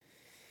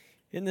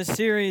In this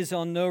series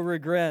on No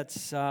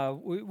Regrets,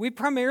 we've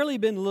primarily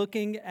been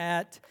looking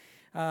at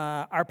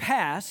our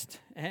past,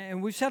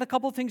 and we've said a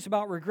couple things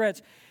about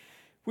regrets.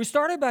 We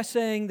started by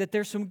saying that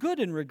there's some good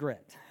in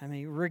regret. I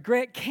mean,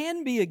 regret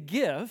can be a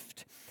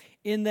gift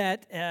in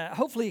that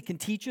hopefully it can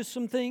teach us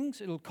some things.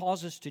 It'll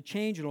cause us to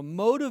change. It'll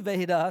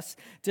motivate us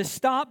to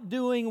stop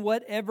doing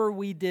whatever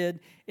we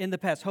did in the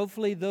past.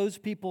 Hopefully those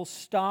people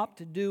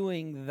stopped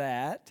doing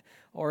that,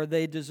 or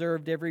they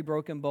deserved every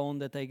broken bone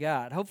that they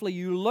got. Hopefully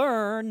you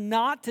learn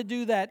not to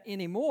do that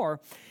anymore.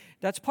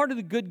 That's part of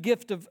the good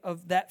gift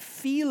of that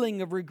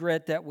feeling of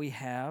regret that we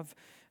have.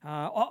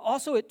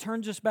 Also, it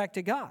turns us back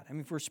to God. I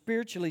mean, if we're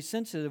spiritually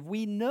sensitive,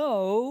 we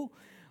know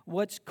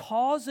what's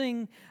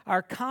causing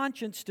our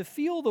conscience to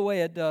feel the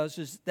way it does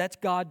is that's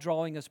God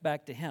drawing us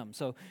back to Him.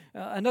 So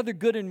another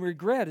good in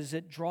regret is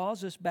it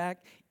draws us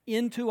back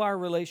into our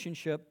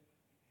relationship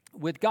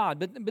with God.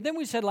 But then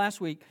we said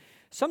last week,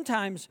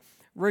 sometimes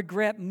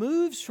regret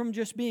moves from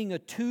just being a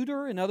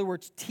tutor, in other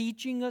words,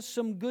 teaching us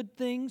some good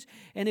things,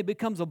 and it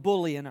becomes a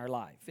bully in our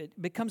life.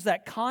 It becomes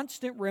that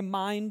constant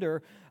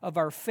reminder of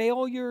our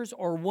failures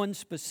or one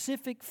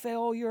specific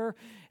failure.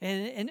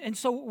 And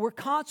so we're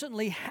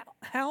constantly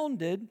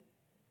hounded,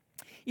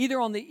 either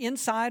on the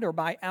inside or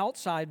by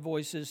outside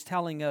voices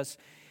telling us,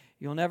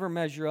 you'll never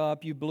measure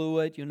up, you blew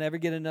it, you'll never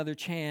get another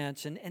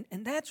chance. And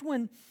that's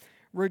when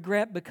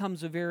regret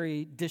becomes a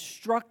very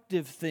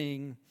destructive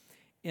thing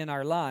in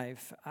our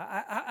life.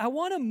 I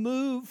want to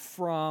move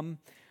from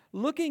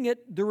looking at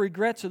the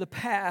regrets of the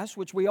past,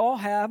 which we all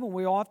have and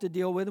we all have to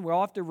deal with, and we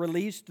all have to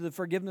release to the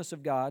forgiveness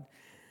of God,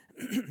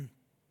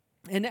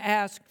 and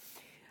ask,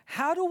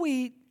 how do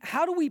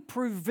we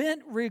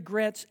prevent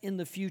regrets in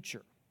the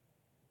future?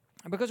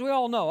 Because we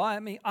all know,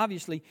 I mean,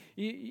 obviously,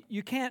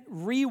 you can't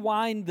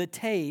rewind the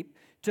tape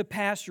to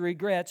past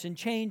regrets and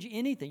change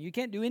anything. You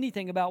can't do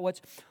anything about what's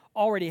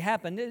already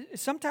happened.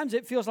 Sometimes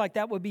it feels like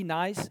that would be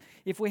nice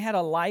if we had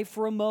a life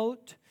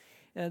remote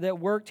that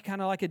worked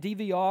kind of like a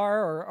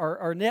DVR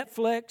or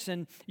Netflix,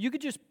 and you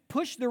could just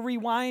push the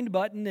rewind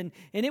button and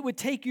it would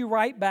take you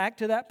right back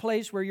to that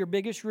place where your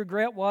biggest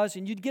regret was,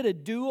 and you'd get a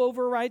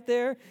do-over right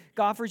there.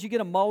 Golfers, you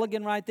get a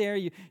mulligan right there.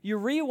 You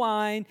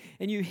rewind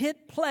and you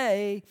hit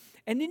play,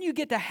 and then you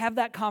get to have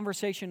that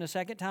conversation a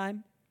second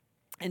time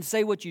and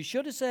say what you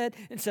should have said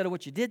instead of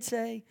what you did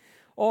say.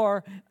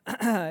 Or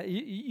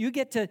you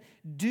get to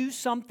do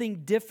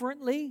something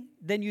differently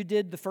than you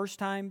did the first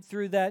time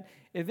through that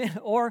event.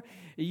 Or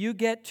you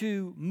get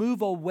to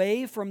move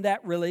away from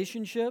that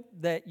relationship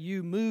that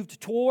you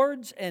moved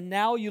towards, and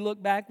now you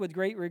look back with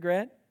great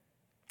regret.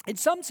 In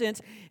some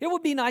sense, it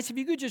would be nice if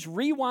you could just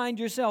rewind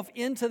yourself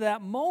into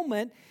that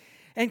moment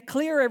and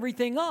clear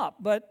everything up.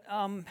 But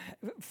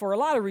for a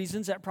lot of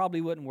reasons, that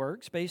probably wouldn't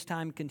work,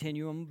 space-time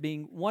continuum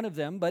being one of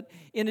them. But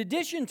in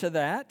addition to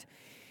that,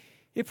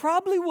 it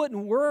probably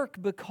wouldn't work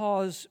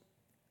because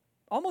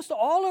almost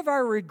all of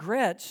our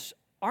regrets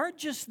aren't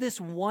just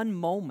this one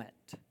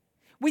moment.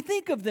 We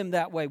think of them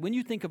that way. When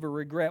you think of a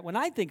regret, when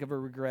I think of a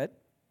regret,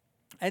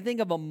 I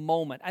think of a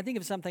moment. I think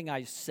of something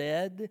I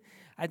said.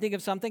 I think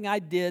of something I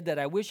did that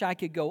I wish I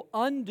could go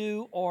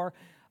undo or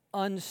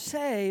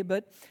unsay.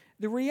 But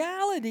the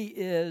reality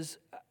is,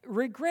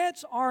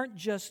 regrets aren't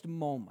just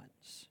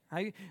moments.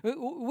 Right?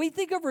 We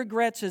think of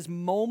regrets as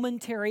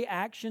momentary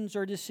actions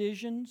or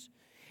decisions.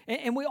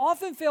 And we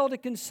often fail to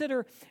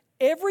consider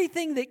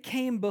everything that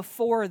came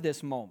before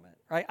this moment,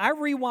 right? I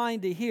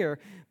rewind to here,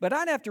 but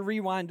I'd have to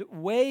rewind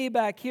way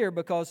back here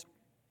because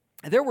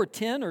there were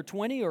 10 or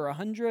 20 or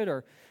 100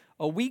 or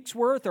a week's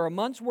worth or a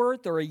month's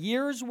worth or a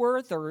year's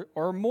worth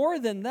or more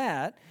than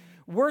that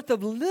worth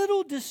of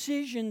little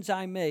decisions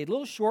I made,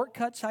 little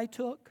shortcuts I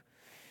took.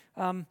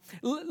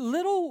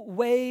 Little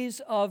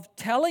ways of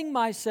telling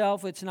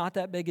myself it's not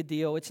that big a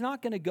deal, it's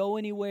not going to go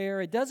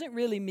anywhere, it doesn't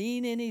really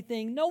mean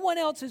anything, no one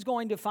else is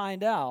going to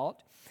find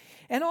out.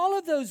 And all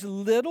of those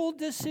little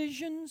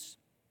decisions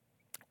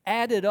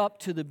added up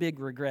to the big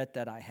regret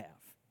that I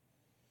have.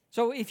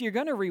 So if you're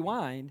going to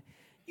rewind,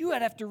 you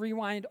would have to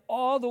rewind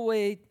all the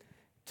way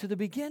to the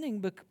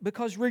beginning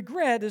because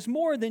regret is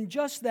more than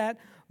just that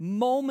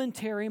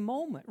momentary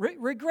moment.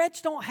 Regrets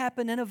don't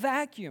happen in a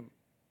vacuum.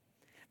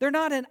 They're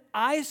not an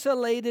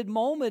isolated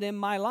moment in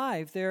my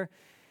life. They're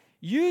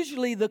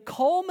usually the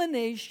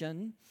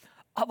culmination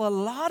of a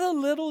lot of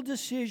little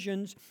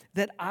decisions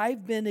that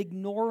I've been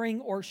ignoring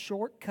or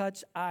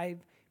shortcuts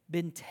I've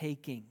been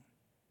taking.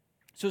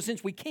 So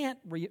since we can't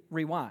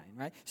rewind,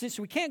 right? Since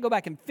we can't go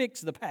back and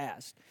fix the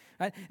past,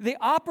 right? The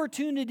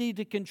opportunity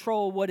to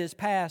control what is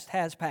past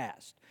has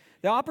passed.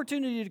 The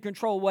opportunity to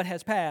control what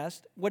has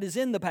passed, what is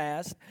in the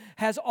past,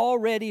 has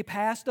already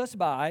passed us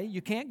by.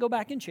 You can't go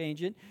back and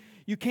change it.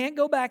 You can't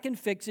go back and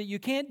fix it. You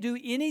can't do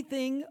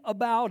anything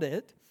about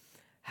it.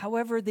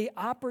 However, the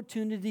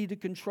opportunity to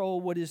control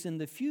what is in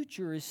the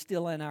future is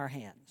still in our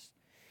hands.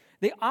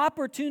 The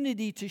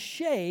opportunity to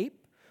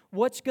shape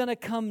what's going to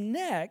come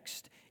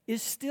next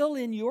is still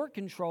in your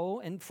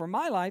control. And for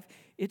my life,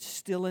 it's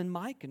still in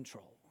my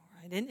control.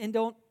 Right? And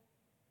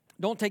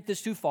don't take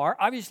this too far.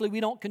 Obviously,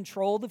 we don't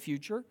control the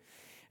future.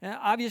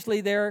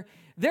 Obviously, there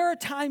are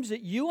times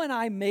that you and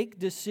I make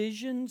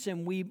decisions,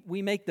 and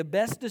we make the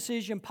best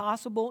decision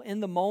possible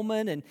in the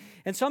moment.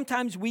 And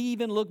sometimes we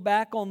even look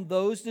back on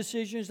those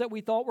decisions that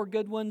we thought were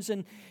good ones,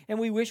 and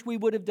we wish we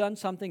would have done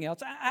something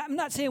else. I'm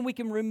not saying we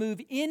can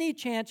remove any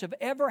chance of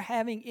ever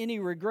having any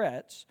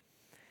regrets.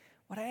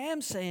 What I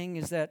am saying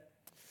is that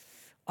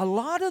a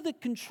lot of the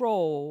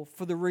control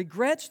for the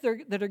regrets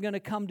that are going to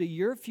come to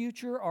your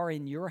future are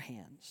in your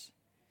hands.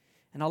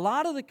 And a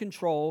lot of the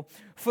control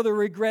for the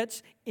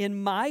regrets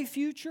in my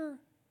future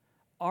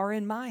are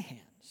in my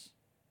hands.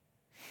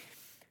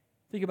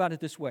 Think about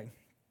it this way.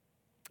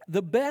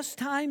 The best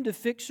time to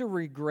fix a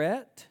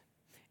regret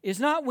is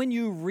not when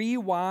you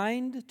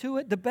rewind to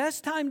it. The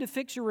best time to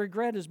fix a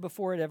regret is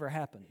before it ever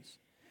happens.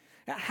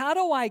 How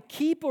do I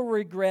keep a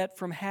regret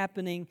from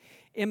happening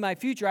in my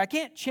future? I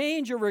can't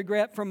change a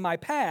regret from my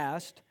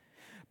past,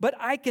 but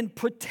I can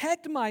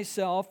protect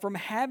myself from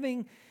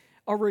having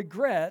a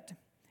regret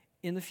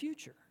in the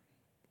future.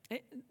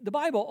 The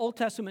Bible, Old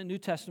Testament, New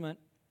Testament,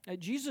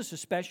 Jesus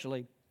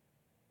especially,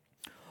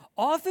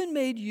 often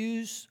made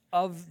use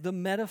of the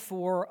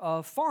metaphor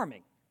of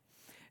farming,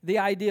 the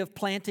idea of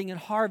planting and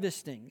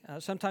harvesting.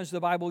 Sometimes the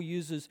Bible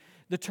uses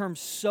the term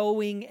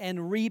sowing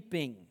and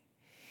reaping.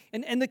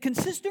 And the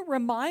consistent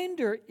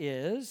reminder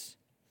is,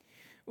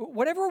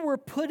 whatever we're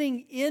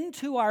putting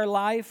into our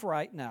life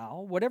right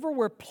now, whatever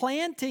we're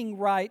planting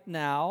right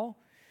now,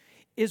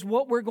 is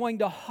what we're going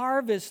to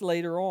harvest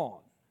later on.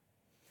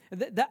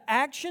 The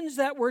actions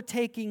that we're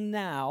taking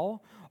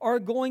now are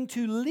going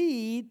to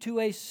lead to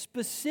a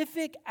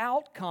specific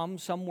outcome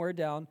somewhere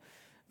down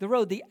the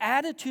road. The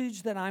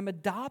attitudes that I'm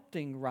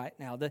adopting right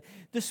now,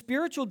 the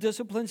spiritual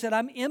disciplines that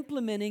I'm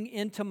implementing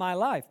into my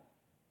life,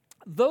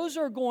 those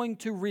are going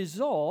to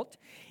result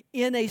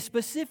in a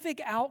specific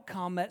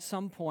outcome at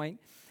some point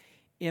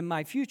in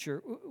my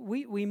future.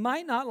 We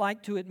might not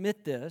like to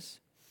admit this,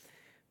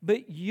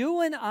 but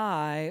you and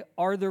I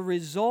are the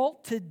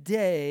result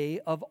today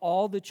of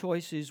all the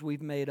choices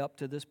we've made up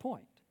to this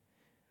point.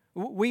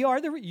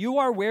 You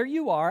are where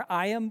you are.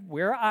 I am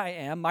where I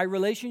am. My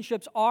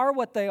relationships are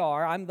what they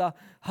are. I'm the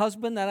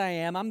husband that I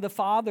am. I'm the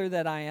father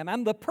that I am.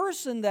 I'm the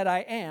person that I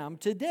am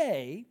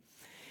today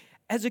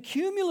as a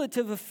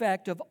cumulative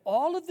effect of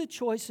all of the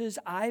choices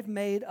I've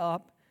made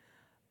up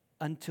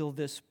until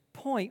this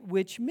point,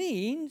 which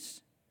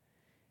means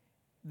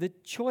the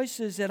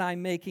choices that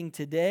I'm making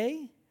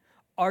today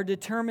are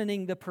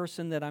determining the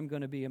person that I'm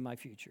going to be in my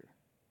future.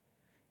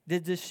 The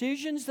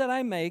decisions that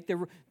I make,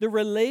 the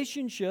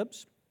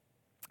relationships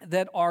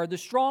that are the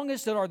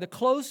strongest, that are the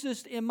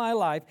closest in my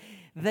life,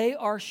 they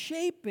are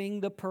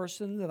shaping the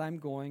person that I'm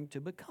going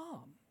to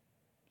become.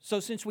 So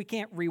since we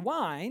can't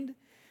rewind,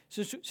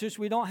 since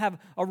we don't have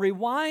a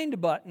rewind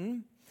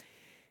button,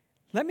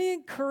 let me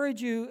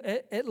encourage you,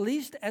 at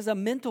least as a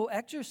mental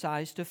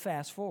exercise, to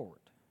fast forward.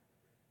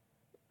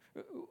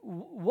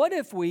 What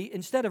if we,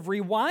 instead of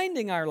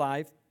rewinding our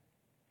life,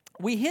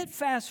 we hit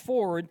fast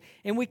forward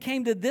and we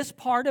came to this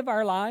part of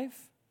our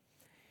life?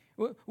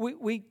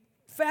 We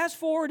fast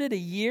forwarded a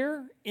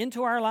year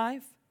into our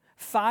life,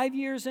 5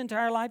 years into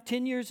our life,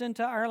 10 years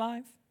into our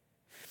life.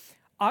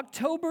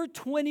 October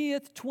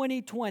 20th,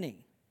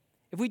 2020.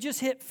 If we just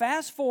hit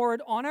fast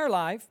forward on our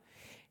life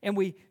and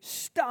we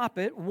stop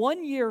it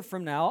 1 year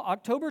from now,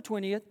 October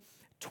 20th,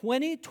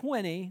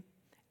 2020,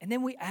 and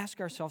then we ask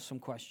ourselves some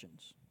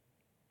questions.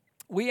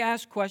 We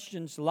ask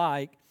questions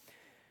like,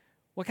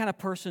 what kind of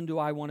person do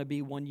I want to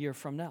be 1 year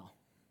from now?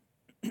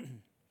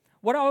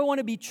 What do I want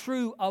to be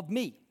true of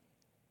me?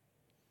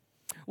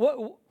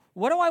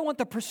 What do I want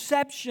the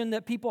perception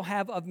that people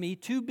have of me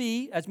to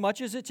be, as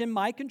much as it's in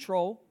my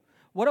control?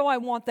 What do I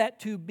want that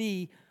to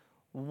be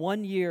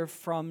 1 year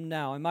from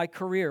now? In my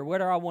career, where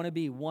do I want to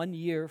be 1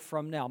 year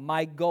from now?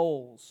 My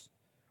goals.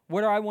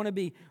 What do I want to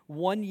be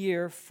 1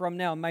 year from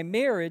now? In my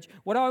marriage,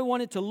 what do I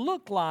want it to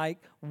look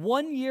like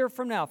 1 year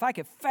from now? If I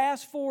could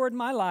fast forward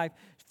my life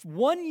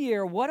 1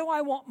 year, what do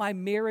I want my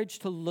marriage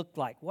to look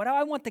like? What do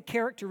I want the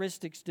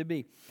characteristics to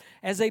be?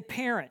 As a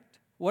parent,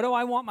 what do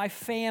I want my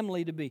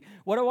family to be?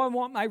 What do I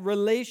want my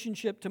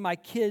relationship to my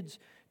kids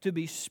to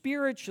be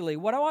spiritually?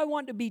 What do I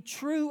want to be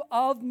true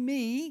of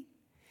me?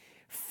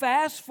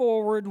 Fast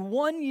forward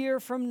 1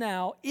 year from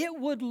now, it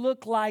would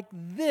look like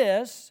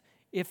this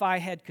if I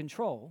had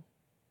control.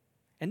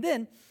 And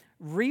then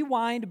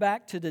rewind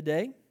back to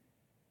today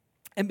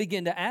and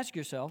begin to ask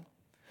yourself,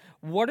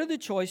 what are the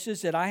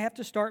choices that I have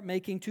to start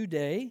making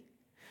today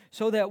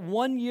so that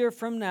 1 year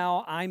from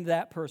now I'm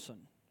that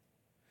person?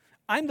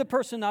 I'm the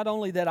person not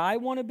only that I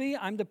want to be,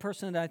 I'm the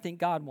person that I think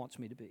God wants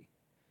me to be.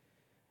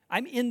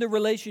 I'm in the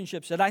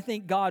relationships that I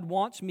think God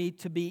wants me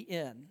to be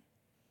in.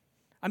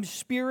 I'm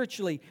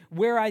spiritually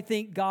where I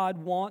think God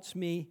wants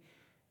me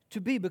to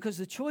be, because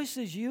the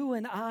choices you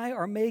and I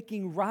are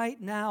making right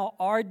now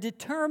are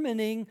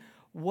determining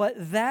what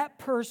that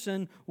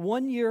person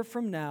 1 year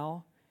from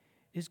now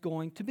is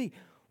going to be.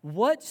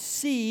 What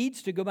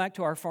seeds, to go back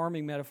to our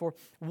farming metaphor,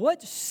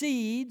 what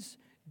seeds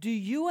do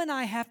you and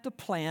I have to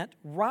plant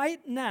right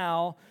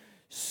now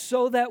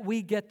so that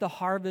we get the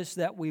harvest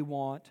that we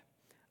want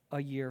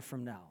a year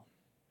from now?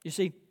 You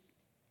see,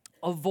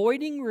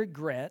 avoiding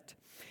regret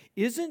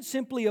isn't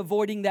simply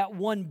avoiding that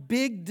one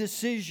big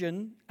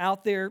decision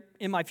out there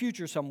in my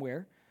future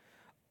somewhere.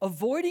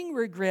 Avoiding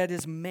regret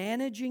is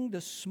managing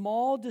the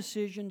small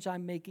decisions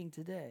I'm making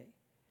today.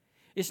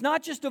 It's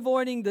not just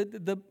avoiding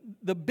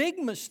the big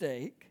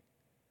mistake.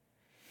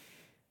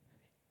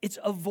 It's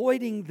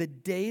avoiding the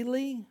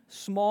daily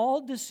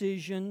small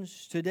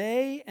decisions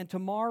today and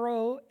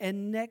tomorrow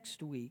and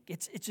next week.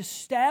 It's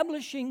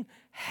establishing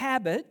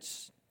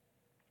habits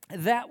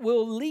that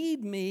will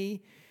lead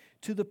me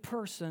to the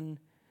person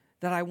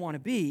that I want to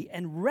be,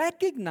 and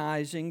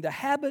recognizing the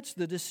habits,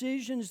 the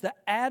decisions, the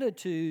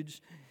attitudes,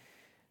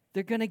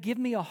 they're going to give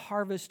me a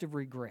harvest of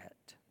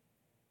regret.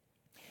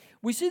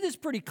 We see this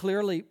pretty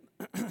clearly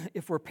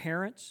if we're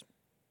parents.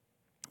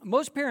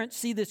 Most parents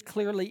see this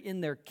clearly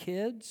in their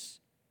kids.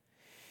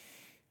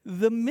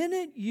 The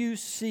minute you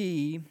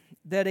see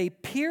that a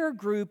peer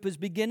group is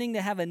beginning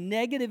to have a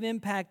negative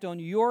impact on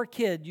your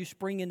kid, you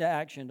spring into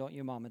action, don't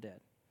you, Mom and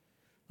Dad?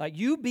 Like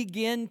you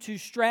begin to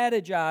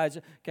strategize,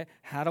 okay,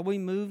 how do we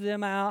move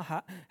them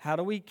out? How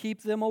do we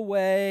keep them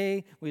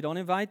away? We don't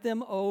invite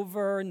them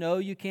over. No,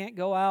 you can't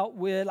go out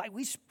with. Like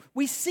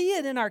we see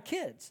it in our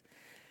kids.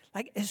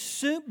 Like as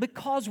soon,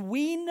 because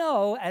we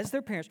know as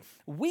their parents,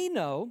 we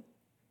know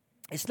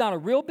it's not a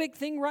real big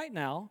thing right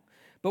now,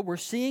 but we're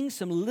seeing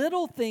some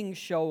little things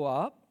show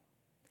up.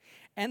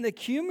 And the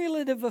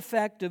cumulative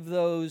effect of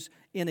those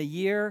in a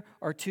year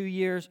or 2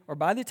 years, or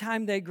by the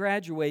time they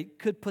graduate,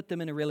 could put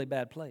them in a really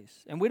bad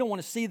place. And we don't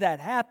want to see that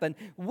happen.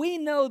 We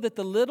know that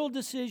the little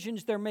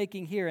decisions they're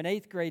making here in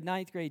 8th grade,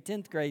 9th grade,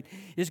 10th grade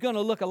is going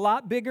to look a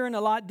lot bigger and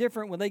a lot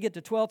different when they get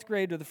to 12th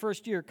grade or the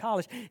first year of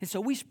college. And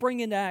so we spring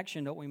into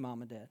action, don't we,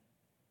 Mom and Dad?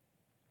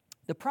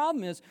 The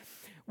problem is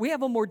we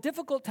have a more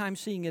difficult time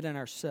seeing it in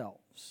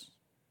ourselves.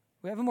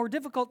 We have a more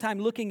difficult time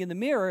looking in the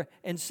mirror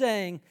and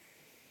saying,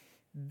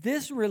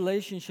 this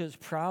relationship is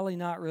probably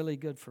not really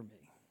good for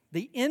me.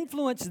 The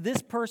influence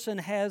this person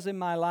has in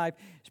my life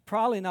is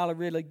probably not a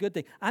really good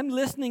thing. I'm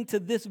listening to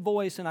this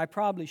voice and I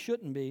probably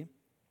shouldn't be.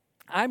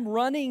 I'm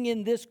running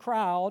in this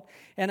crowd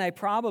and I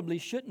probably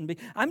shouldn't be.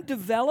 I'm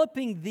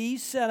developing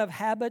these set of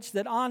habits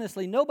that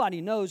honestly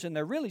nobody knows, and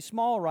they're really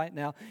small right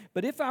now.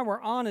 But if I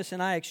were honest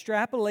and I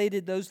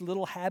extrapolated those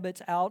little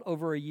habits out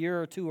over a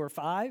year or 2 or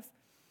 5,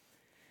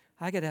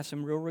 I could have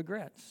some real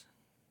regrets.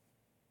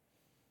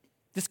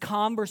 This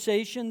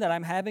conversation that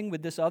I'm having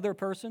with this other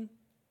person,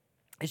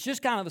 it's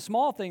just kind of a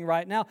small thing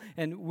right now,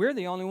 and we're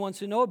the only ones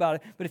who know about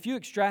it. But if you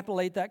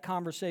extrapolate that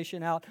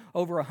conversation out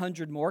over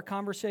 100 more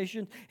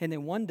conversations, and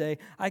then one day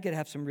I could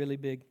have some really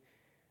big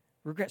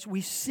regrets.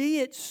 We see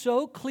it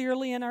so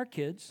clearly in our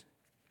kids.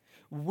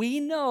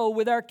 We know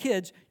with our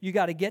kids, you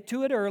got to get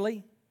to it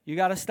early. You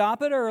got to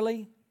stop it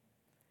early.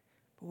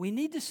 But we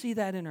need to see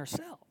that in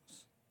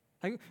ourselves.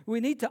 Like,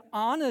 we need to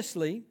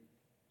honestly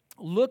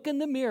look in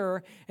the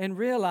mirror and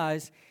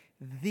realize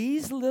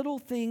these little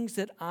things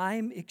that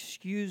I'm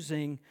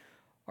excusing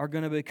are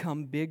going to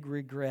become big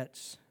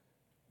regrets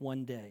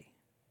one day.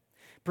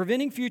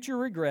 Preventing future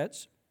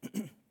regrets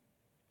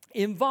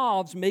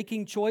involves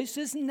making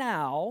choices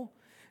now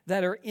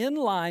that are in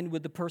line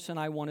with the person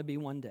I want to be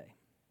one day.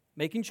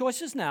 Making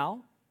choices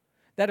now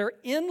that are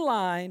in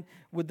line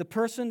with the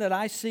person that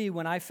I see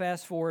when I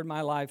fast forward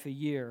my life a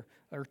year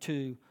or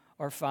 2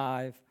 or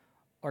 5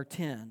 or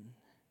 10.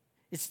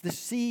 It's the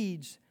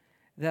seeds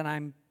that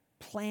I'm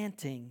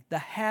planting, the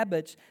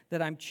habits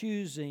that I'm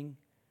choosing.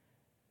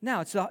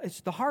 Now,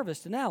 it's the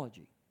harvest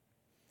analogy.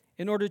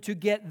 In order to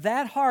get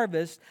that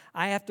harvest,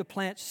 I have to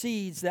plant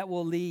seeds that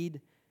will lead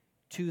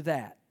to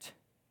that.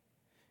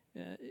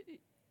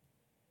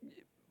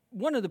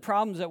 One of the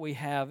problems that we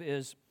have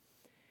is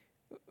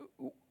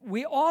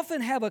we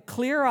often have a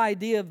clear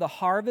idea of the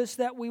harvest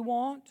that we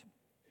want.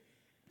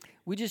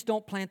 We just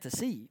don't plant the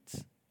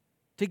seeds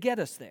to get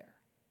us there.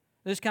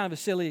 This is kind of a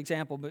silly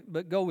example,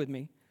 but go with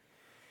me.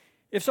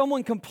 If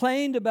someone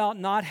complained about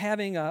not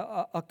having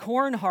a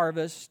corn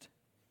harvest,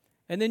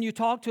 and then you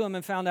talked to them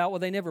and found out, well,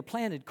 they never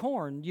planted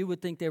corn, you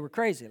would think they were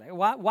crazy. Like,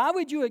 why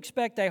would you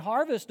expect a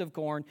harvest of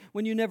corn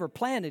when you never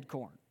planted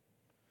corn?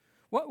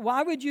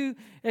 Why would you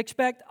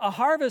expect a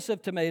harvest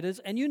of tomatoes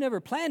and you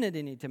never planted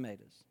any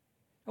tomatoes?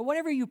 Or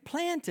whatever you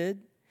planted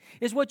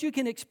is what you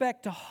can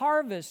expect to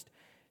harvest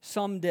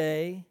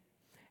someday.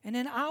 And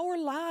in our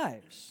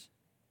lives,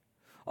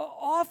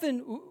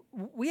 often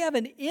we have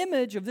an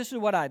image of this is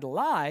what I'd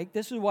like,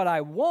 this is what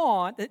I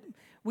want.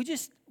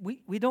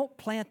 We don't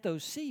plant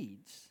those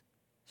seeds,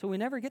 so we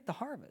never get the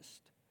harvest.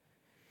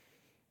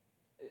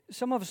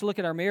 Some of us look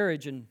at our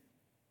marriage and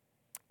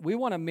we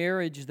want a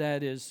marriage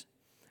that is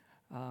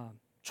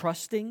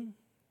trusting,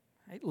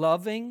 right?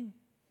 Loving,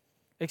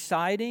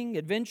 exciting,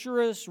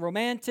 adventurous,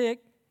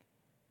 romantic,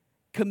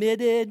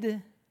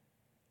 committed.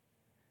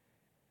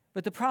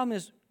 But the problem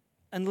is,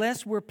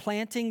 unless we're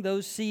planting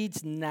those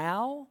seeds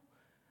now,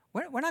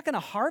 we're not going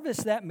to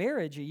harvest that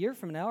marriage a year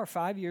from now or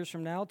 5 years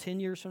from now, 10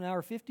 years from now,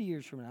 or 50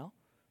 years from now.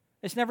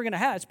 It's never going to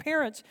happen. As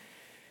parents,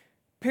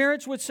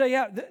 Parents would say,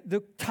 yeah, the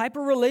type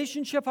of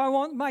relationship I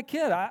want with my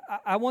kid,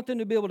 I want them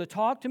to be able to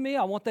talk to me.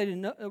 I want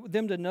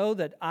them to know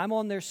that I'm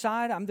on their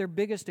side. I'm their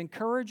biggest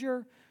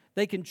encourager.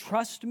 They can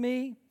trust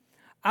me.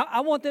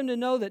 I want them to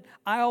know that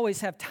I always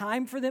have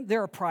time for them.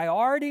 They're a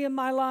priority in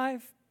my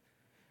life.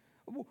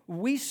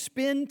 We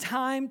spend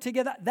time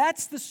together.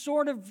 That's the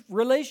sort of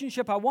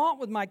relationship I want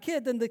with my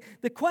kid. Then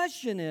the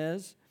question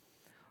is,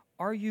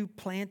 are you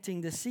planting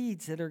the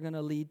seeds that are going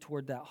to lead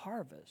toward that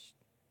harvest?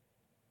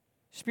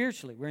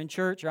 Spiritually, we're in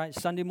church, right?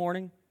 Sunday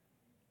morning.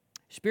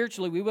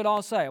 Spiritually, we would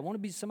all say, I want to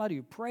be somebody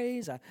who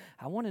prays. I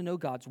want to know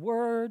God's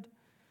word.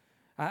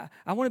 I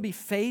want to be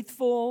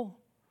faithful.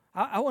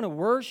 I want to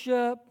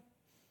worship.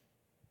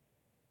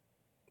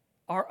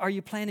 Are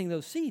you planting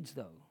those seeds,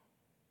 though?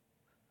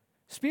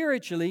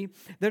 Spiritually,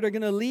 that are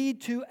going to lead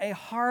to a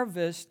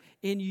harvest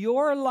in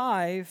your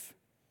life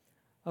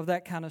of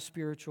that kind of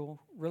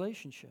spiritual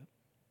relationship.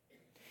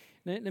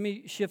 Let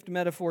me shift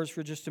metaphors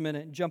for just a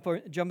minute and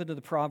jump into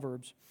the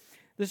Proverbs.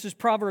 This is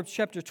Proverbs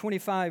chapter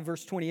 25,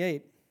 verse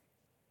 28.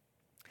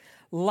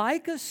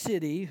 Like a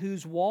city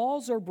whose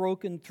walls are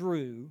broken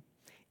through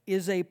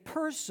is a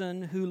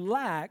person who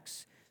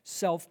lacks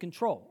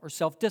self-control or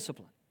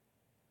self-discipline.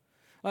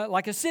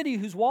 Like a city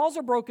whose walls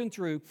are broken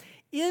through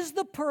is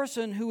the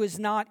person who is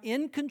not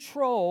in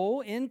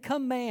control, in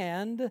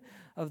command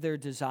of their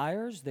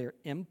desires, their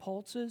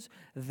impulses,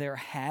 their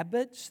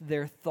habits,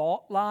 their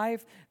thought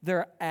life,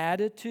 their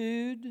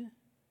attitude.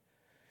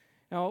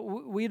 Now,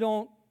 we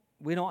don't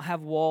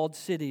have walled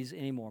cities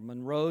anymore.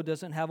 Monroe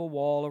doesn't have a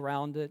wall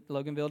around it.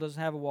 Loganville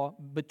doesn't have a wall.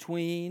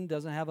 Between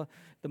doesn't have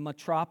the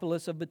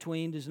metropolis of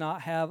Between does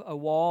not have a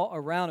wall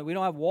around it. We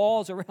don't have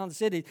walls around the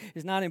city.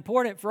 It's not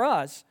important for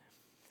us.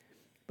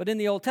 But in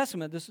the Old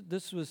Testament,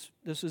 this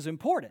was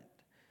important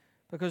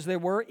because there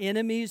were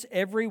enemies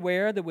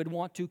everywhere that would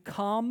want to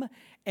come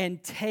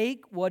and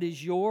take what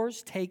is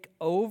yours, take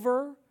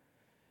over.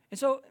 And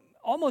so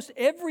almost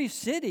every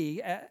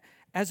city,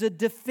 as a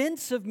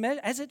defensive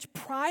measure, as its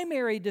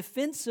primary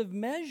defensive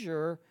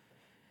measure,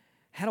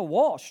 had a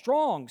wall,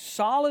 strong,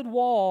 solid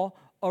wall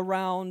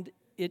around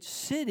its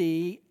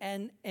city,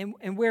 and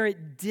where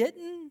it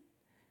didn't,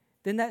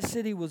 then that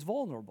city was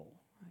vulnerable.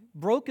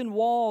 Broken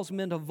walls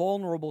meant a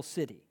vulnerable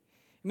city.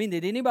 I mean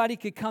that anybody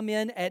could come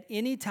in at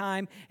any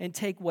time and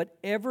take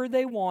whatever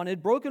they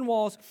wanted. Broken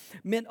walls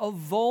meant a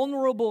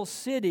vulnerable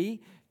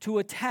city to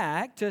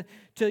attack, to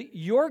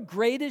your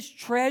greatest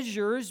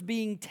treasures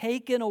being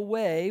taken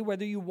away,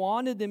 whether you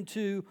wanted them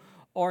to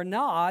or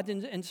not.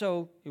 And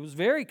so it was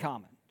very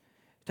common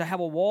to have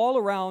a wall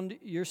around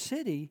your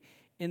city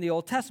in the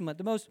Old Testament.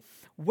 The most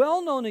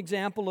well-known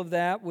example of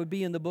that would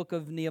be in the book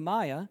of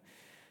Nehemiah.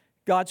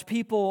 God's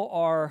people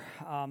are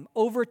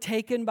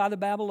overtaken by the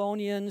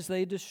Babylonians.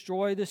 They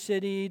destroy the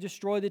city,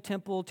 destroy the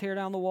temple, tear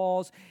down the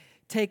walls,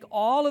 take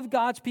all of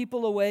God's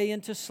people away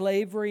into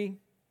slavery.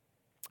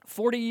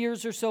 40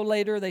 years or so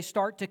later, they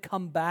start to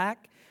come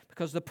back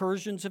because the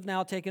Persians have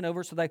now taken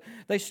over. So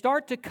they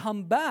start to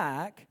come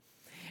back,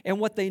 and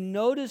what they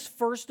notice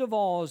first of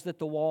all is that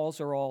the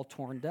walls are all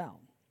torn down.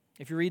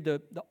 If you read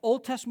the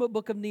Old Testament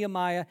book of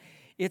Nehemiah,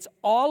 it's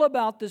all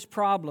about this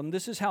problem.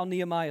 This is how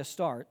Nehemiah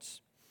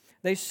starts.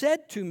 They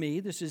said to me,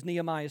 this is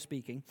Nehemiah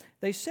speaking,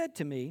 they said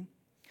to me,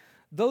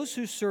 those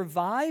who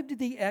survived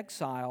the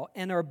exile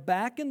and are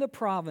back in the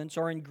province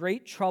are in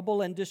great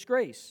trouble and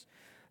disgrace.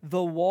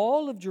 The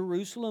wall of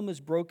Jerusalem is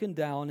broken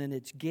down and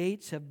its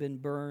gates have been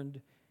burned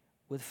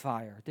with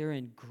fire. They're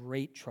in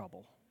great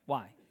trouble.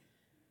 Why?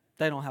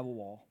 They don't have a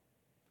wall.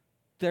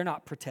 They're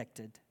not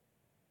protected.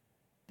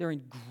 They're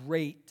in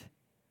great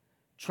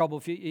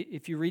trouble.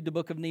 If you read the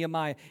book of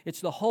Nehemiah,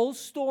 it's the whole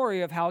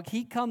story of how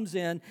he comes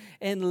in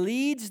and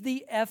leads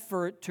the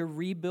effort to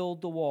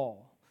rebuild the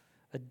wall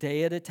a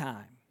day at a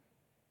time.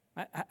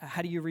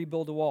 How do you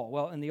rebuild a wall?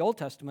 Well, in the Old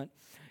Testament,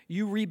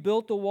 you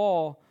rebuilt the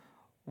wall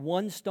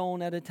one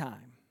stone at a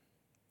time.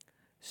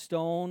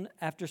 Stone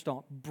after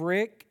stone,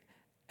 brick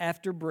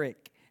after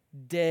brick,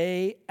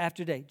 day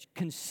after day,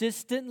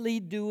 consistently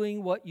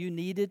doing what you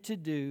needed to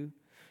do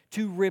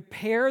to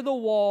repair the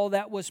wall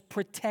that was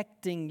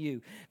protecting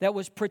you, that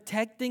was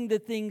protecting the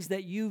things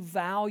that you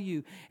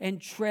value and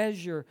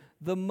treasure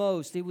the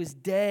most. It was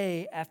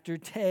day after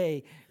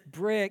day,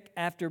 brick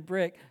after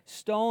brick,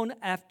 stone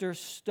after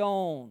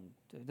stone.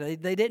 They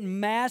didn't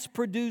mass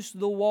produce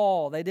the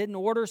wall. They didn't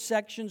order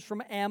sections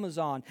from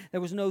Amazon.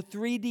 There was no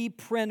 3D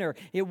printer.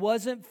 It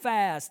wasn't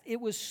fast. It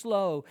was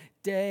slow.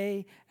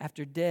 Day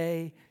after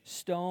day,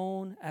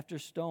 stone after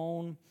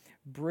stone,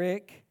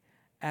 brick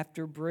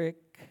after brick.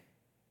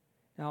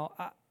 Now,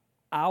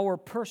 our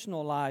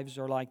personal lives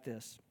are like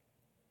this.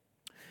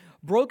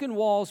 Broken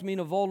walls mean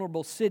a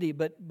vulnerable city,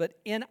 but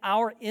in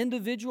our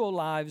individual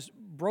lives,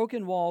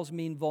 broken walls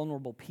mean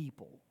vulnerable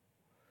people.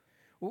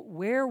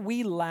 Where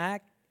we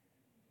lack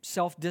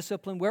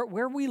self-discipline,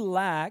 where we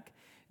lack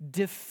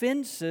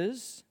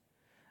defenses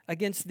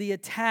against the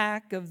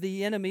attack of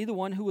the enemy, the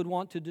one who would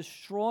want to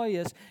destroy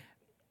us,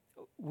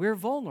 we're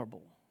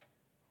vulnerable.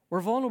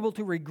 We're vulnerable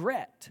to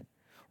regret.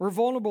 We're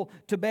vulnerable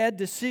to bad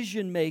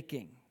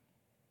decision-making.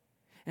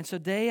 And so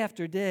day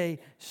after day,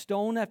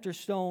 stone after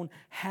stone,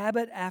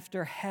 habit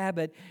after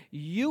habit,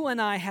 you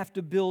and I have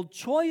to build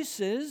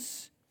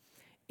choices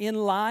in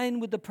line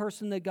with the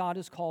person that God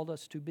has called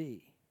us to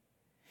be.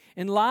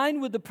 In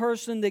line with the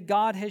person that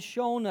God has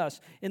shown us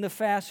in the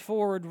fast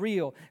forward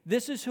reel.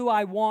 This is who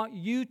I want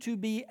you to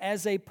be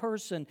as a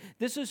person.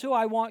 This is who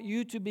I want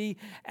you to be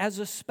as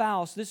a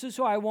spouse. This is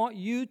who I want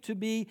you to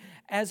be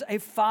as a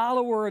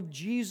follower of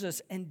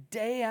Jesus. And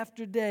day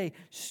after day,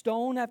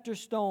 stone after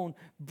stone,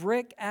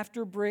 brick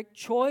after brick,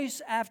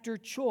 choice after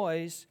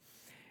choice,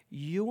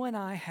 you and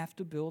I have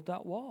to build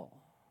that wall.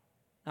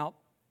 Now,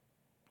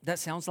 that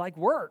sounds like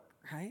work,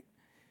 right?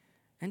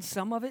 And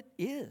some of it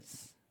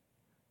is.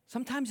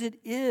 Sometimes it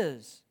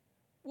is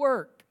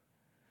work.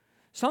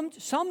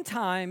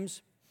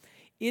 Sometimes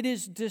it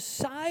is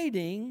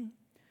deciding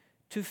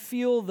to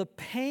feel the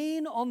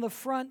pain on the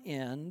front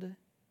end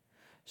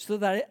so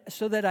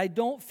that I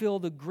don't feel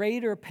the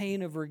greater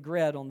pain of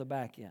regret on the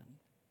back end.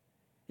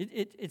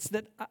 It's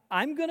that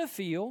I'm going to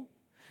feel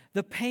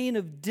the pain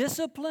of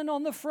discipline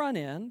on the front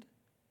end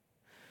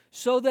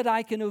so that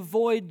I can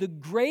avoid the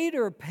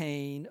greater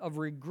pain of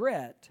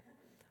regret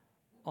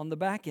on the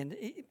back end.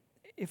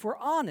 If we're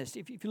honest,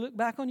 if you look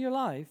back on your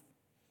life,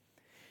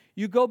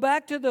 you go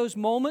back to those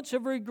moments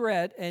of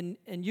regret, and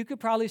you could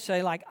probably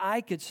say, like I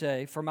could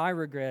say for my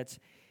regrets,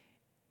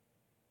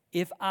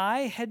 if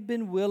I had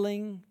been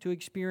willing to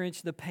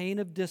experience the pain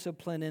of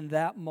discipline in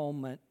that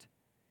moment,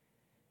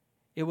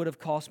 it would have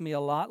cost me a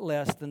lot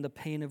less than the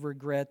pain of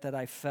regret that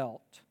I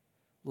felt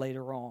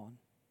later on.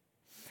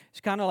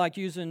 It's kind of like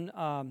using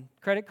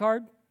credit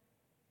card.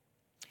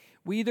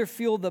 We either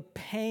feel the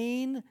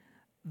pain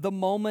the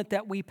moment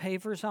that we pay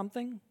for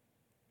something,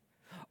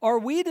 or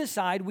we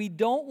decide we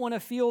don't want to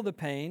feel the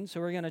pain, so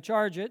we're going to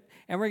charge it,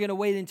 and we're going to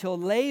wait until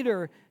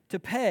later to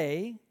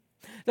pay.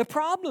 The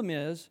problem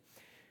is,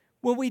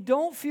 when we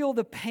don't feel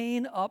the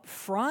pain up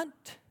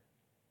front,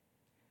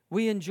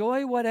 we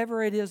enjoy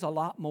whatever it is a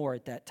lot more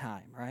at that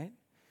time, right?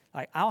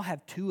 Like, I'll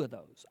have 2 of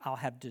those. I'll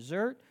have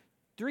dessert,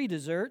 3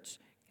 desserts,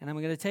 and I'm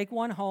going to take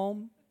one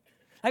home.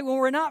 Like, when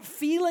we're not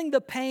feeling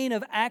the pain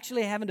of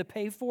actually having to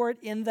pay for it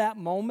in that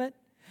moment,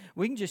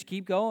 we can just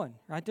keep going,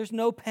 right? There's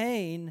no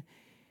pain.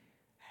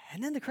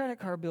 And then the credit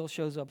card bill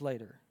shows up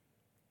later.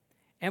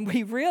 And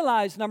we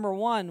realize, number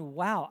one,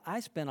 wow,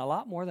 I spent a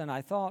lot more than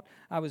I thought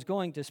I was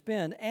going to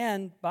spend.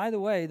 And by the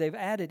way, they've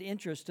added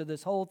interest to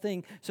this whole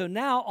thing. So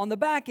now on the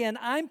back end,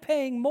 I'm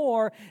paying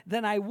more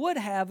than I would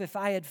have if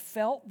I had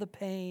felt the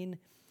pain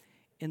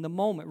in the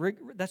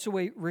moment. That's the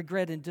way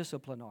regret and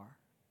discipline are.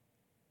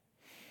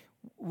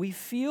 We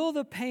feel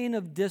the pain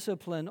of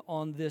discipline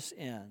on this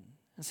end.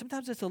 And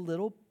sometimes it's a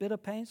little bit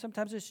of pain.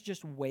 Sometimes it's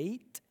just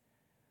weight.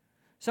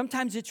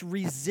 Sometimes it's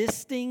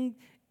resisting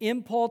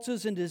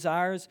impulses and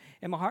desires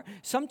in my heart.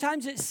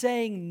 Sometimes it's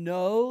saying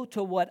no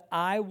to what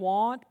I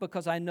want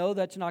because I know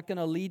that's not going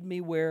to lead me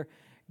where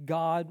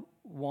God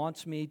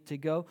wants me to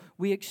go.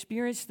 We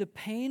experience the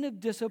pain of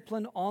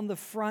discipline on the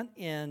front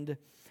end,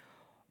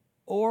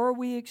 or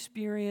we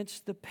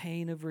experience the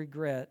pain of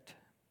regret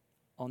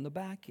on the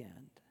back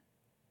end.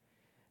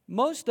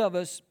 Most of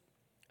us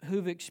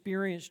who've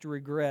experienced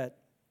regret,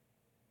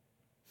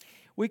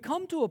 we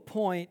come to a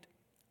point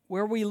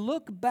where we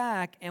look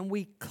back and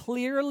we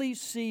clearly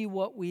see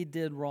what we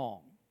did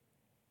wrong.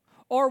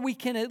 Or we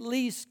can at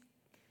least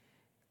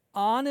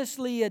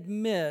honestly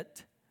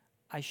admit,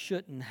 I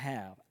shouldn't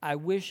have. I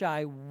wish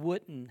I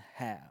wouldn't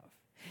have.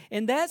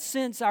 In that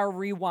sense, our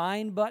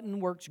rewind button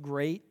works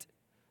great.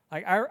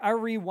 Like our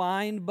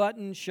rewind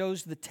button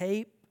shows the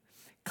tape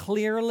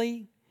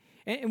clearly.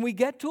 And we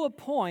get to a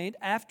point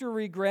after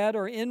regret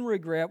or in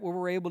regret where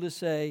we're able to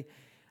say,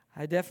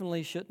 I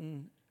definitely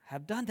shouldn't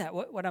have done that.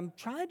 What I'm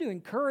trying to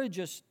encourage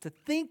us to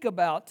think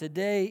about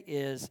today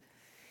is,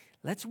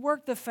 let's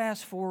work the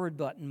fast forward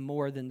button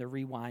more than the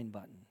rewind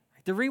button.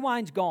 The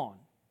rewind's gone.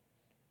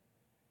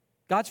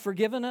 God's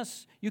forgiven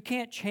us. You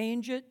can't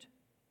change it.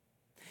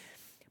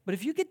 But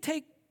if you could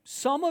take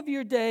some of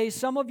your day,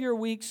 some of your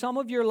week, some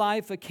of your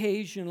life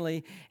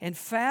occasionally, and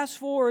fast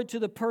forward to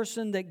the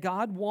person that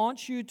God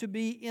wants you to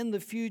be in the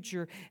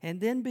future, and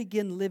then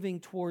begin living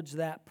towards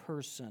that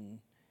person,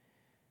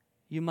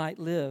 you might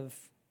live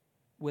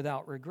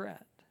without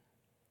regret.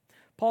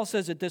 Paul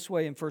says it this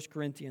way in 1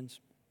 Corinthians.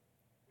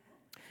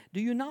 Do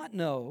you not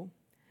know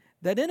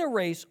that in a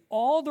race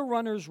all the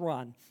runners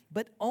run,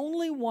 but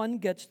only one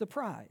gets the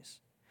prize?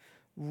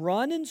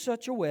 Run in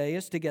such a way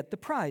as to get the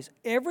prize.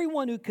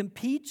 Everyone who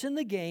competes in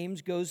the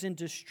games goes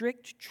into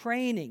strict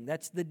training.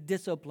 That's the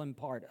discipline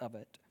part of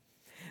it.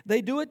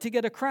 They do it to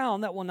get a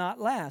crown that will not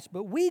last,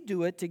 but we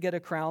do it to get a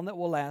crown that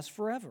will last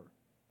forever.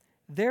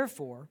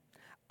 Therefore,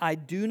 I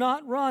do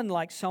not run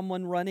like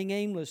someone running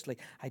aimlessly.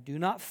 I do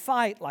not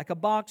fight like a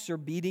boxer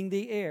beating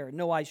the air.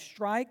 No, I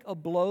strike a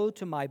blow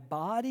to my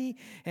body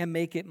and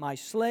make it my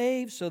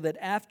slave, so that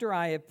after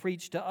I have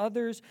preached to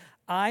others,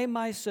 I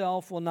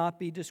myself will not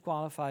be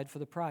disqualified for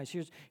the prize.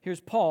 Here's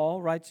Paul,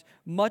 writes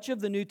much of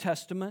the New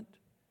Testament.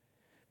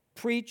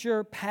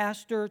 Preacher,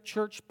 pastor,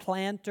 church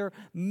planter,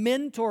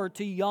 mentor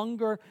to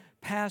younger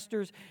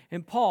pastors.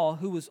 And Paul,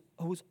 who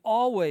was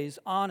always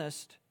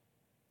honest,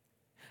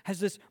 has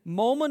this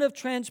moment of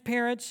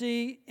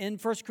transparency in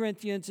 1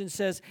 Corinthians and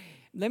says,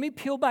 let me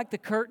peel back the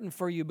curtain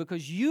for you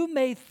because you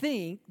may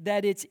think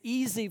that it's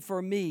easy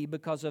for me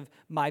because of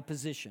my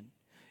position.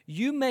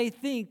 You may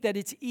think that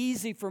it's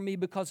easy for me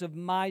because of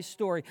my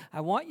story.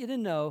 I want you to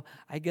know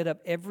I get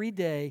up every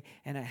day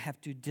and I have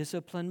to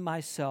discipline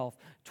myself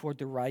toward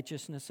the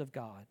righteousness of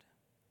God.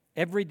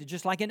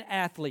 Just like an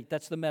athlete,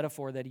 that's the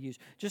metaphor that he used.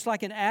 Just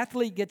like an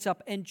athlete gets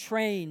up and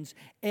trains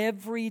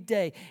every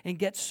day and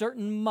gets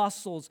certain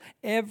muscles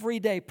every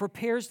day,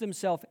 prepares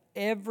themselves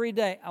every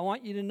day. I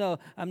want you to know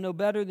I'm no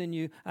better than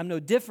you. I'm no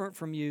different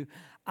from you.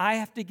 I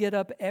have to get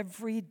up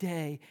every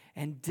day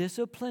and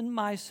discipline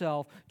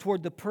myself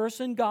toward the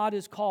person God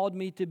has called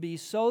me to be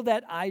so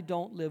that I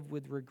don't live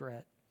with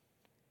regret.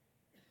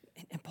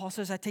 And Paul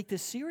says I take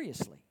this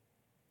seriously.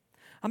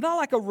 I'm not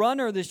like a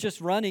runner that's just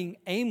running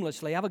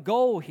aimlessly. I have a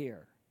goal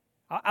here.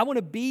 I want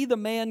to be the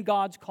man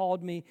God's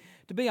called me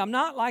to be. I'm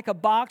not like a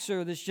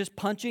boxer that's just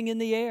punching in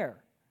the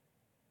air.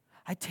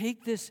 I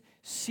take this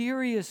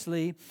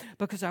seriously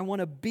because I want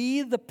to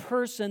be the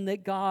person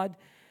that God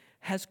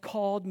has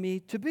called me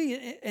to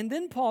be. And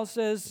then Paul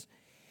says,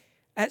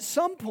 at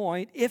some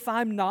point, if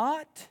I'm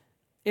not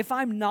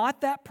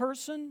that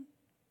person,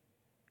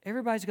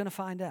 everybody's going to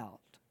find out.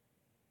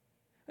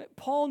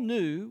 Paul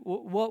knew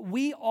what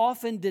we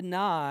often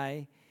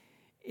deny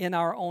in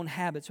our own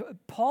habits.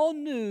 Paul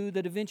knew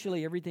that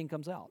eventually everything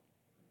comes out.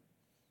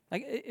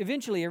 Like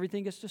eventually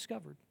everything gets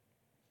discovered.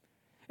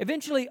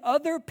 Eventually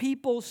other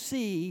people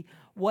see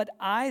what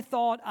I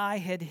thought I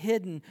had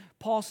hidden.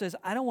 Paul says,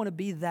 I don't want to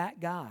be that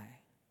guy.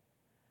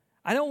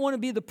 I don't want to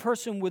be the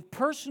person with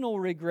personal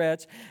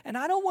regrets, and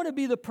I don't want to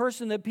be the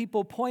person that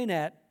people point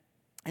at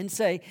and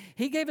say,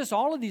 he gave us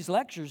all of these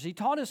lectures, he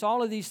taught us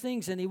all of these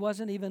things, and he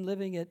wasn't even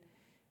living it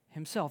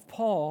himself.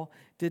 Paul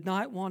did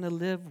not want to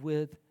live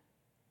with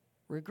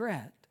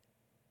regret.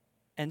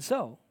 And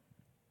so,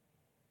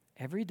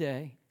 every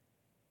day,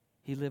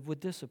 he lived with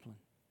discipline.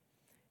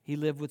 He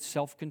lived with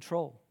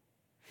self-control.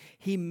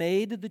 He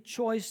made the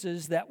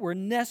choices that were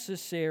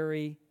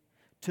necessary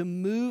to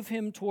move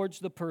him towards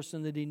the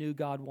person that he knew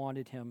God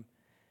wanted him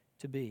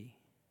to be.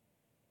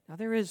 Now,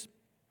 there is,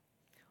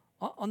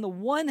 on the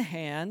one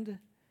hand,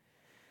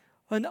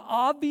 an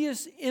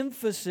obvious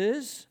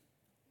emphasis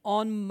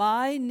on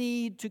my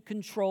need to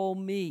control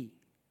me.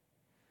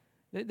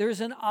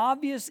 There's an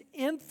obvious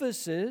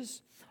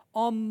emphasis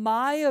on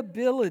my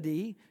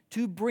ability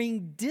to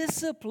bring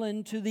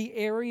discipline to the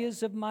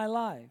areas of my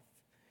life.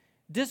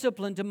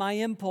 Discipline to my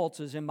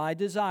impulses and my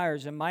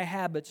desires and my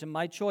habits and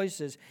my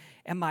choices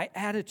and my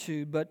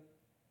attitude. But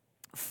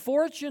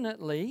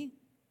fortunately,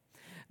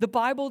 the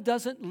Bible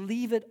doesn't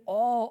leave it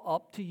all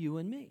up to you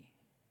and me.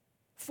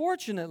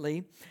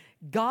 Fortunately,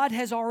 God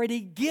has already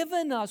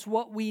given us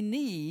what we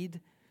need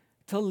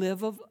to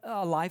live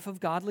a life of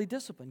godly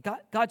discipline.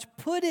 God's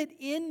put it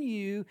in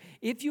you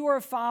if you are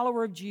a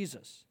follower of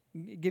Jesus.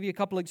 I'll give you a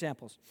couple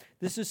examples.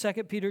 This is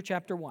 2 Peter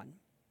chapter 1.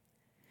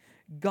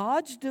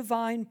 God's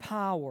divine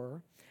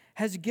power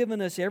has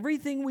given us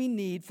everything we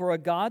need for a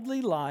godly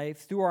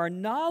life through our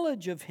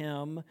knowledge of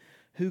Him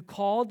who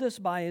called us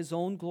by His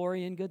own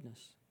glory and goodness.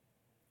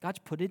 God's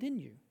put it in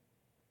you.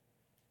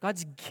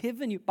 God's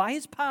given you, by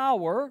His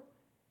power,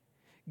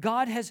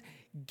 God has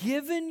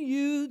given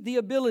you the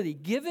ability,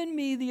 given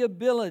me the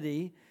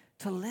ability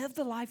to live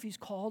the life He's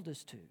called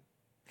us to.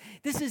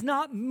 This is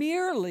not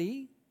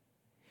merely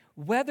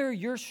whether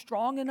you're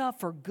strong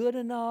enough or good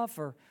enough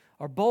or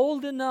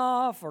bold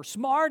enough or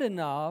smart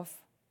enough.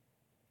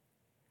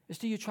 It's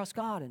do you trust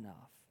God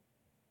enough?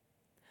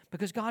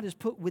 Because God has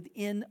put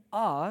within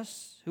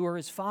us, who are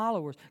His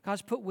followers,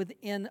 God's put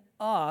within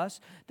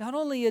us not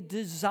only a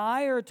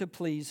desire to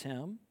please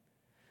Him,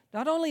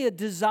 not only a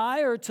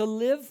desire to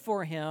live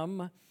for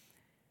Him,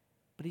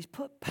 but He's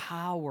put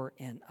power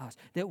in us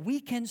that we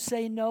can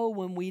say no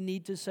when we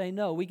need to say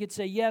no. We can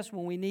say yes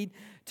when we need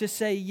to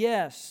say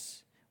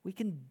yes. We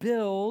can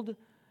build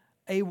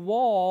a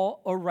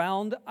wall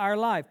around our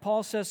life.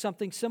 Paul says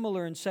something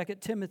similar in 2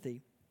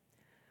 Timothy.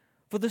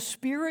 For the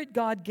Spirit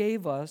God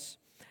gave us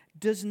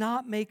does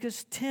not make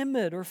us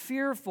timid or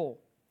fearful,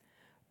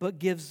 but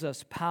gives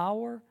us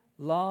power,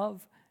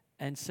 love,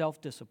 and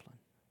self-discipline.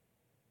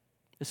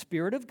 The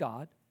Spirit of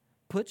God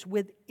puts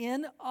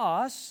within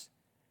us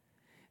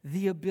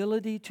the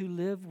ability to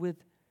live with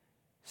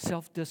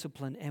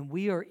self-discipline, and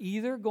we are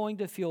either going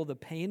to feel the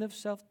pain of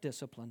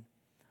self-discipline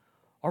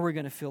or we're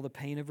going to feel the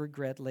pain of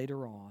regret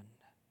later on.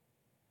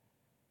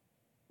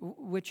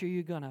 Which are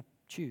you going to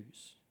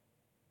choose?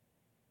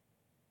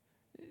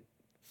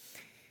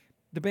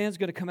 The band's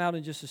going to come out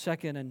in just a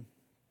second,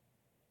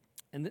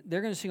 and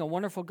they're going to sing a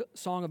wonderful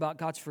song about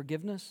God's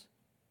forgiveness.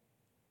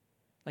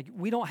 Like,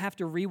 we don't have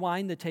to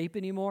rewind the tape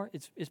anymore.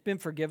 It's been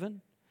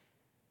forgiven.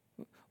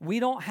 We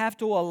don't have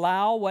to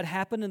allow what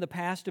happened in the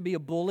past to be a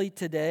bully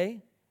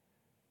today.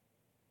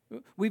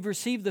 We've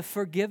received the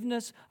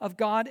forgiveness of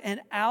God, and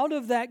out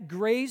of that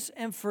grace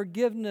and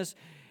forgiveness,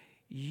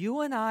 you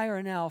and I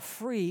are now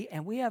free,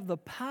 and we have the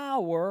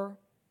power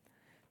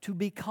to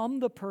become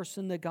the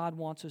person that God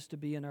wants us to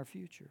be in our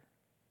future.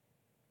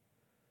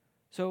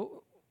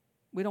 So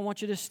we don't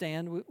want you to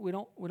stand. We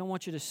don't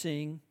want you to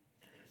sing.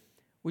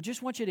 We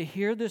just want you to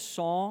hear this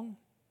song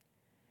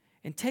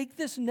and take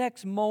this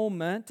next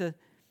moment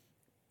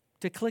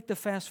to click the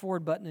fast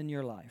forward button in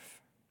your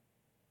life.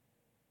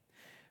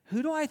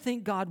 Who do I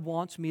think God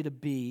wants me to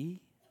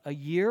be a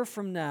year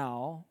from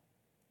now?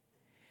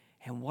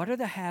 And what are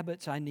the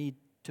habits I need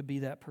to be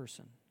that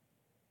person?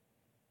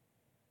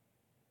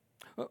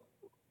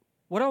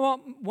 What do I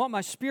want my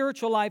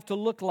spiritual life to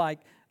look like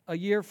a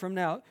year from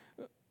now?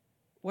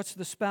 What's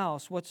the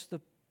spouse? What's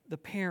the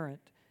parent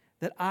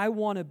that I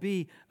want to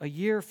be a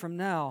year from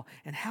now?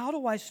 And how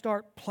do I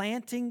start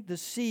planting the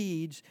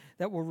seeds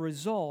that will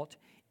result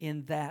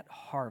in that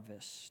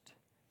harvest?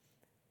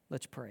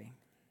 Let's pray.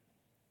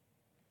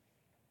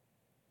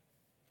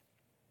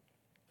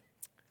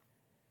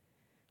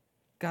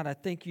 God, I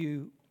thank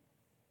you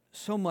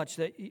so much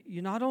that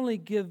you not only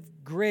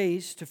give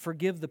grace to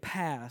forgive the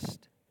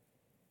past,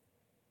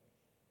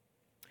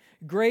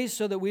 grace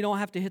so that we don't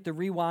have to hit the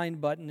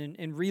rewind button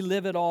and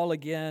relive it all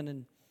again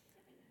and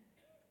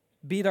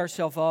beat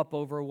ourselves up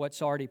over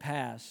what's already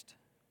passed.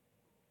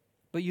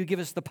 But you give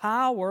us the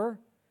power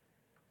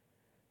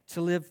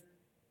to live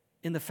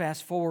in the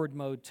fast forward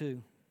mode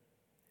too.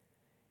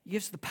 You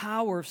give us the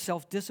power of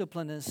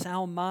self-discipline and a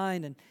sound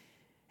mind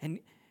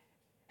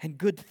and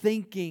good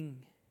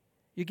thinking.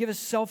 You give us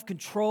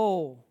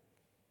self-control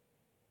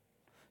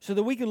so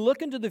that we can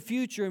look into the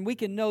future and we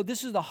can know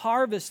this is the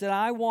harvest that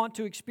I want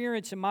to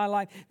experience in my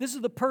life. This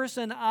is the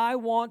person I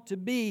want to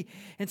be.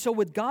 And so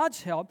with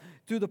God's help,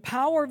 through the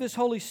power of His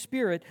Holy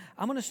Spirit,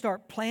 I'm going to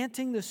start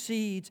planting the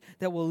seeds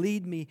that will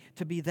lead me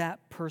to be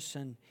that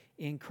person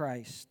in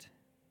Christ.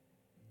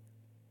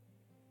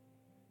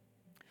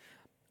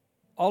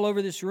 All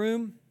over this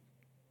room,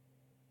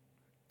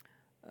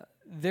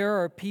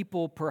 there are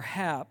people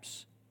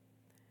perhaps,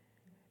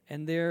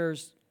 and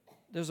there's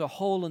a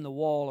hole in the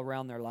wall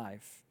around their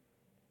life.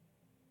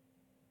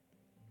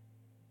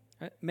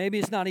 Maybe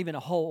it's not even a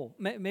hole.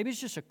 Maybe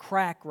it's just a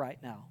crack right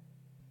now.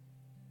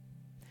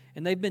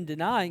 And they've been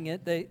denying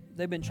it.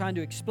 They've been trying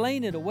to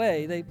explain it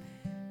away. They've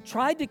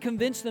tried to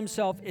convince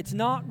themselves it's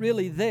not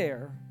really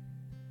there.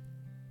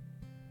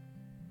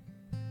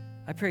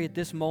 I pray at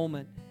this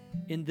moment,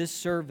 in this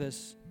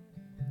service,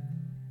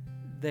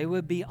 they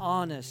would be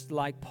honest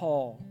like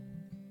Paul.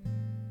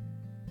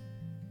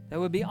 They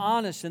would be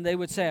honest and they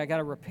would say, I got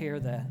to repair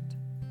that.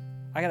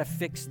 I got to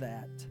fix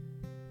that.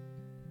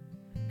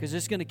 Because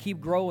it's going to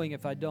keep growing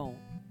if I don't.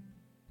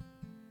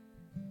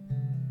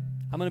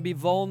 I'm going to be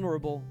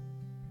vulnerable.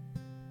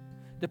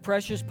 The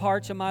precious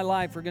parts of my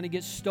life are going to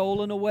get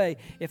stolen away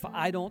if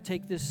I don't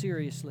take this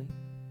seriously.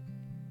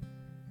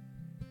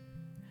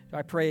 So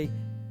I pray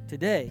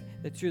today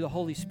that through the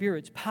Holy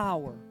Spirit's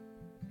power,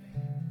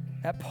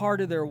 that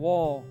part of their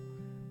wall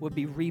would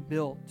be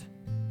rebuilt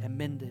and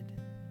mended.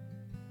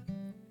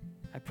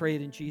 I pray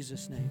it in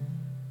Jesus' name.